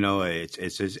 You know,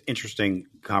 it's an interesting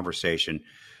conversation.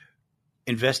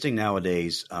 Investing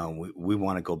nowadays, we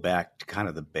want to go back to kind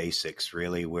of the basics,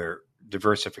 really, where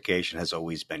diversification has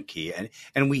always been key.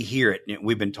 And we hear it.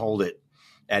 We've been told it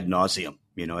ad nauseum,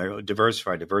 you know,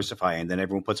 diversify. And then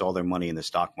everyone puts all their money in the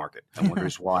stock market and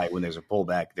wonders why, when there's a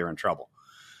pullback, they're in trouble.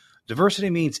 Diversity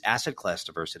means asset class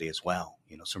diversity as well.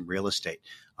 You know, some real estate,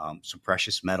 some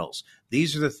precious metals.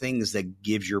 These are the things that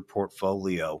give your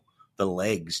portfolio the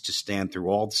legs to stand through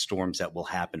all the storms that will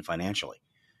happen financially.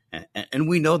 And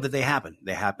we know that they happen.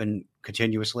 They happen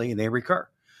continuously and they recur.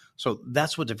 So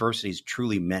that's what diversity is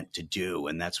truly meant to do.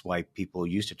 And that's why people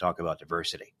used to talk about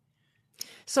diversity.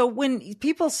 So when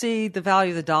people see the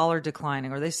value of the dollar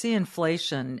declining or they see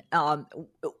inflation,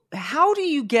 how do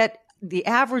you get the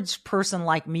average person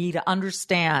like me to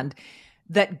understand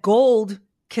that gold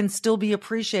can still be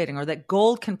appreciating or that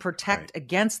gold can protect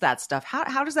against that stuff?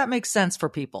 How does that make sense for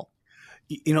people?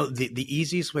 You know, the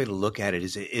easiest way to look at it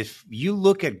is if you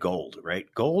look at gold, right?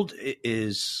 Gold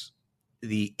is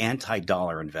the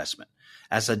anti-dollar investment.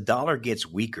 As a dollar gets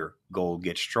weaker, gold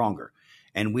gets stronger.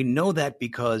 And we know that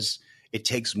because it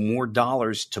takes more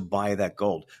dollars to buy that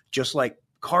gold, just like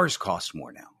cars cost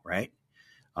more now, right?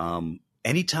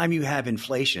 Anytime you have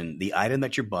inflation, the item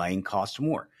that you're buying costs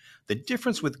more. The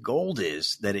difference with gold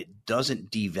is that it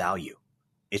doesn't devalue.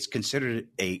 It's considered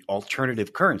an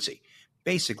alternative currency.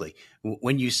 Basically,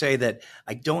 when you say that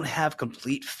I don't have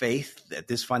complete faith that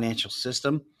this financial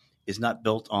system is not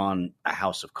built on a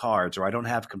house of cards, or I don't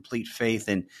have complete faith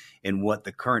in what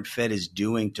the current Fed is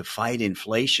doing to fight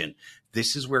inflation,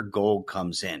 this is where gold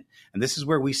comes in. And this is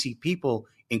where we see people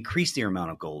increase their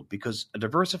amount of gold, because a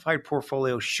diversified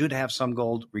portfolio should have some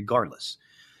gold regardless.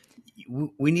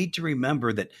 We need to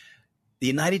remember that the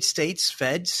United States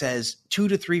Fed says 2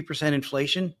 to 3%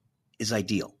 inflation is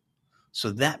ideal.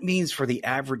 So that means for the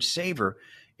average saver,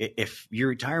 if your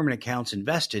retirement account's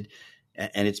invested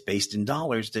and it's based in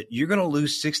dollars, that you're going to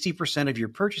lose 60% of your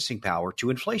purchasing power to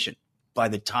inflation by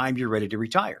the time you're ready to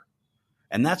retire.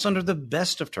 And that's under the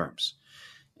best of terms.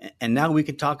 And now we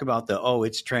can talk about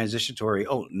it's transitory.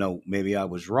 Oh, no, maybe I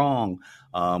was wrong.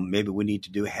 Maybe we need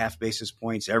to do half basis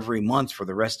points every month for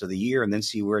the rest of the year and then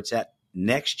see where it's at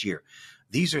next year.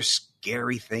 These are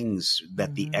scary things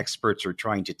that the experts are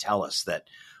trying to tell us, that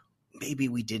maybe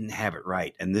we didn't have it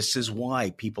right. And this is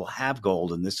why people have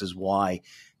gold, and this is why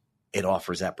it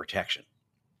offers that protection.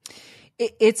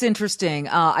 It's interesting.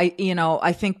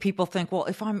 I think people think, well,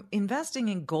 if I'm investing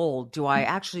in gold, do I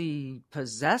actually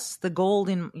possess the gold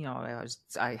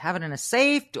I have it in a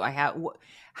safe?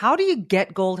 How do you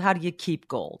get gold? How do you keep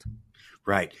gold?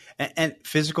 Right. And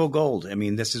physical gold. I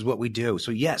mean, this is what we do.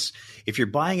 So yes, if you're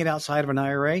buying it outside of an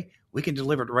IRA, we can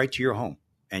deliver it right to your home,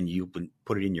 and you can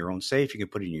put it in your own safe. You can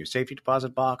put it in your safety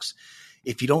deposit box.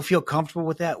 If you don't feel comfortable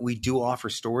with that, we do offer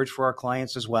storage for our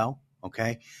clients as well.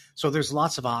 Okay. So there's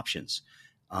lots of options.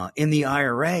 In the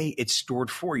IRA, it's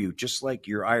stored for you, just like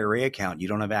your IRA account. You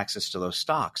don't have access to those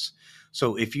stocks.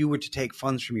 So if you were to take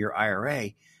funds from your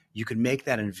IRA, you could make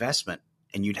that investment,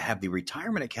 and you'd have the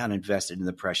retirement account invested in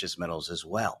the precious metals as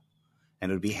well.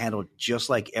 And it would be handled just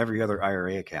like every other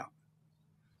IRA account.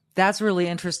 That's really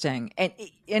interesting. And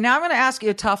now I'm going to ask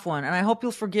you a tough one, and I hope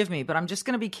you'll forgive me, but I'm just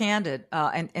going to be candid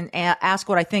and ask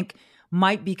what I think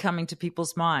might be coming to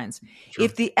people's minds. Sure.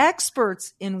 If the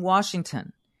experts in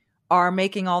Washington are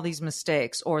making all these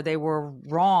mistakes, or they were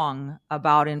wrong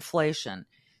about inflation,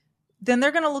 then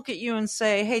they're going to look at you and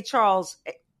say, hey, Charles,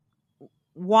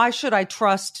 why should I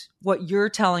trust what you're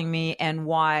telling me, and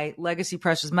why Legacy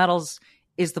Precious Metals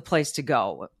is the place to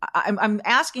go? I'm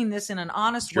asking this in an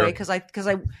honest way because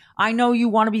I know you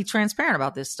want to be transparent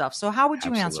about this stuff. So how would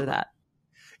you answer that?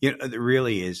 You know, it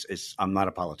really is I'm not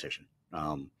a politician.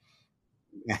 I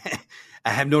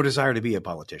have no desire to be a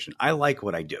politician. I like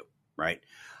what I do, right?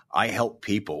 I help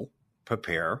people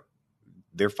prepare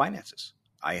their finances.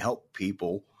 I help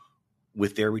people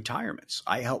with their retirements.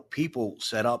 I help people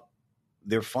set up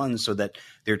their funds so that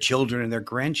their children and their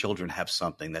grandchildren have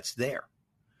something that's there.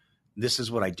 This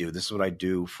is what I do. This is what I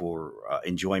do for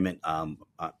enjoyment.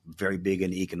 Very big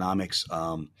in economics.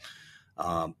 But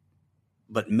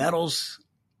metals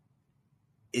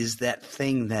is that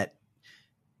thing that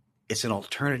it's an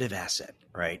alternative asset,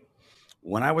 right?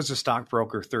 When I was a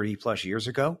stockbroker 30 plus years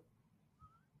ago,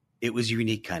 it was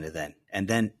unique kind of then. And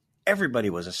then everybody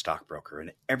was a stockbroker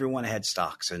and everyone had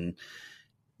stocks and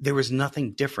there was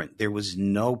nothing different. There was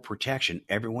no protection.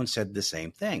 Everyone said the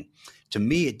same thing. To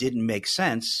me, it didn't make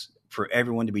sense for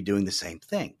everyone to be doing the same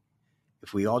thing.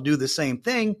 If we all do the same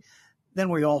thing, then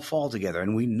we all fall together.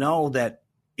 And we know that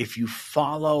if you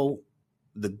follow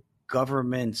the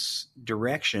government's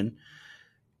direction,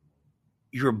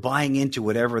 you're buying into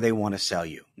whatever they want to sell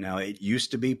you. Now, it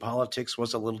used to be politics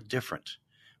was a little different.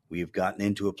 We've gotten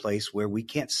into a place where we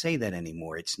can't say that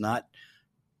anymore. It's not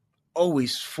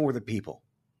always for the people.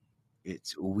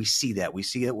 We see that. We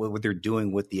see that what they're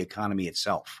doing with the economy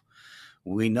itself.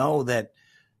 We know that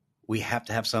we have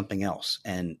to have something else.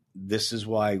 And this is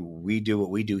why we do what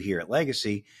we do here at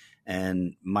Legacy.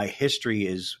 And my history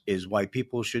is why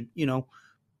people should,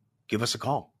 give us a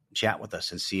call, chat with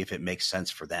us and see if it makes sense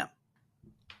for them.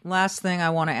 Last thing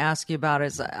I want to ask you about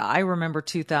is I remember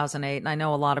 2008, and I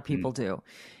know a lot of people do.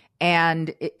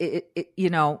 And,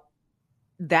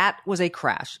 that was a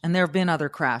crash, and there have been other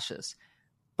crashes.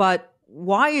 But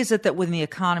why is it that when the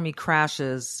economy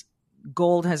crashes,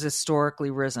 gold has historically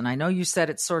risen? I know you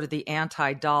said it's sort of the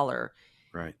anti-dollar.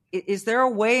 Right. Is there a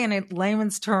way in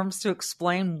layman's terms to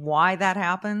explain why that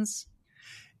happens?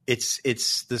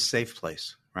 It's the safe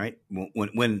place, right?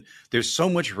 When there's so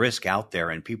much risk out there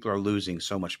and people are losing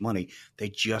so much money, they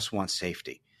just want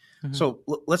safety. Mm-hmm. So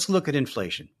let's look at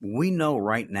inflation. We know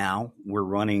right now we're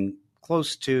running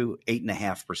close to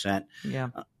 8.5%. Yeah.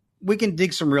 We can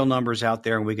dig some real numbers out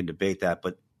there and we can debate that,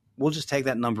 but we'll just take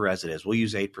that number as it is. We'll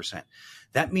use 8%.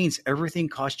 That means everything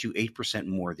cost you 8%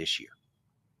 more this year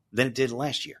than it did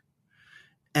last year.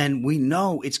 And we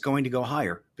know it's going to go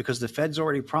higher because the Fed's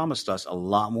already promised us a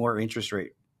lot more interest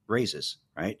rate raises,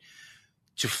 right,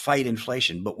 to fight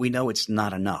inflation. But we know it's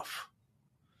not enough.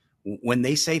 When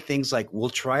they say things like, we'll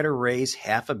try to raise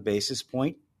half a basis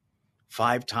point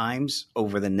 5 times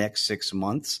over the next 6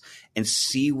 months and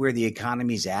see where the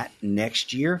economy's at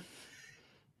next year,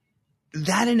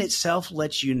 that in itself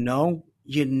lets you know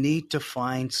you need to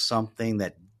find something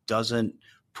that doesn't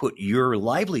put your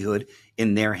livelihood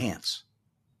in their hands.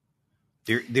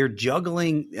 They're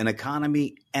juggling an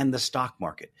economy and the stock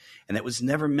market, and it was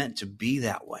never meant to be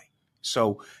that way.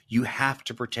 So you have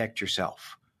to protect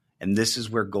yourself. And this is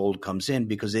where gold comes in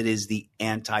because it is the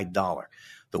anti-dollar.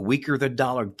 The weaker the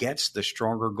dollar gets, the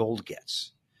stronger gold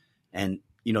gets. And,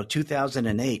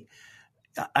 2008,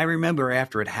 I remember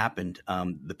after it happened,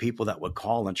 the people that would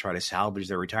call and try to salvage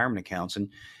their retirement accounts, and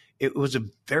it was a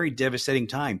very devastating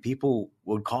time. People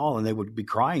would call and they would be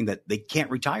crying that they can't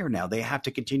retire now. They have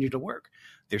to continue to work.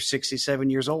 They're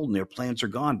 67 years old and their plans are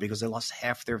gone because they lost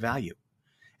half their value.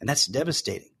 And that's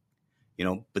devastating.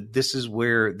 But this is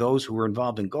where those who were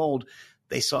involved in gold,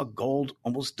 they saw gold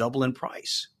almost double in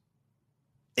price.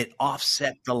 It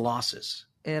offset the losses.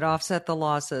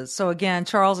 So again,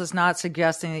 Charles is not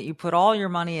suggesting that you put all your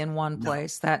money in one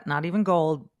place, that not even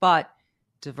gold, but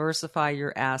diversify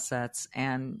your assets,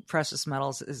 and precious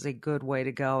metals is a good way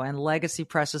to go. And Legacy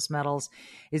Precious Metals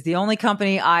is the only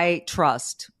company I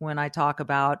trust when I talk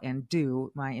about and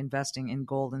do my investing in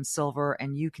gold and silver.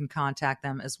 And you can contact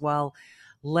them as well.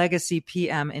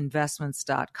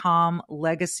 LegacyPMInvestments.com,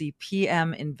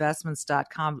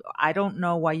 LegacyPMInvestments.com. I don't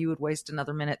know why you would waste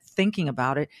another minute thinking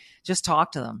about it. Just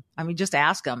talk to them. Just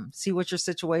ask them, see what your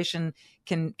situation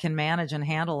can manage and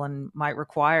handle and might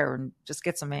require, and just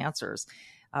get some answers.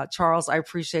 Charles, I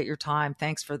appreciate your time.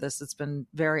 Thanks for this. It's been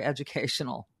very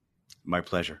educational. My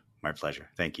pleasure.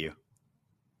 Thank you.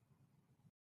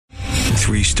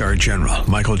 3-star General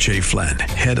Michael J. Flynn,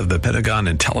 head of the Pentagon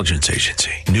Intelligence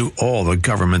Agency, knew all the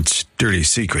government's dirty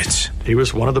secrets. He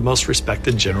was one of the most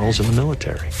respected generals in the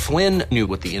military. Flynn knew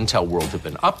what the intel world had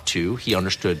been up to. He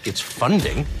understood its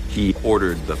funding. He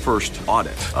ordered the first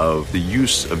audit of the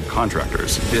use of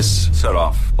contractors. This set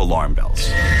off alarm bells.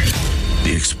 The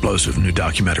explosive new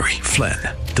documentary, Flynn,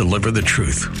 Deliver the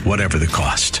Truth, Whatever the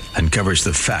Cost, uncovers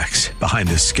the facts behind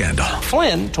this scandal.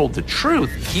 Flynn told the truth.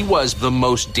 He was the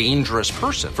most dangerous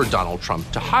person for Donald Trump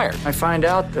to hire. I find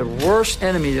out the worst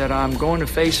enemy that I'm going to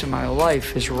face in my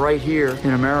life is right here in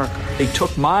America. They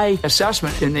took my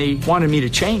assessment and they wanted me to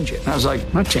change it. And I was like,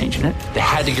 I'm not changing it. They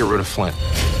had to get rid of Flynn.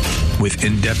 With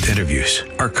in-depth interviews,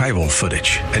 archival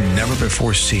footage, and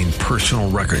never-before-seen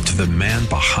personal records of the man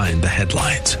behind the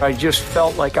headlines. I just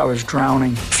felt like I was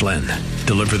drowning. Flynn,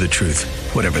 Deliver the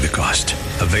Truth, Whatever the Cost.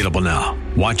 Available now.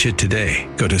 Watch it today.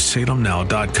 Go to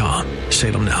salemnow.com.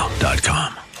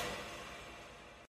 salemnow.com.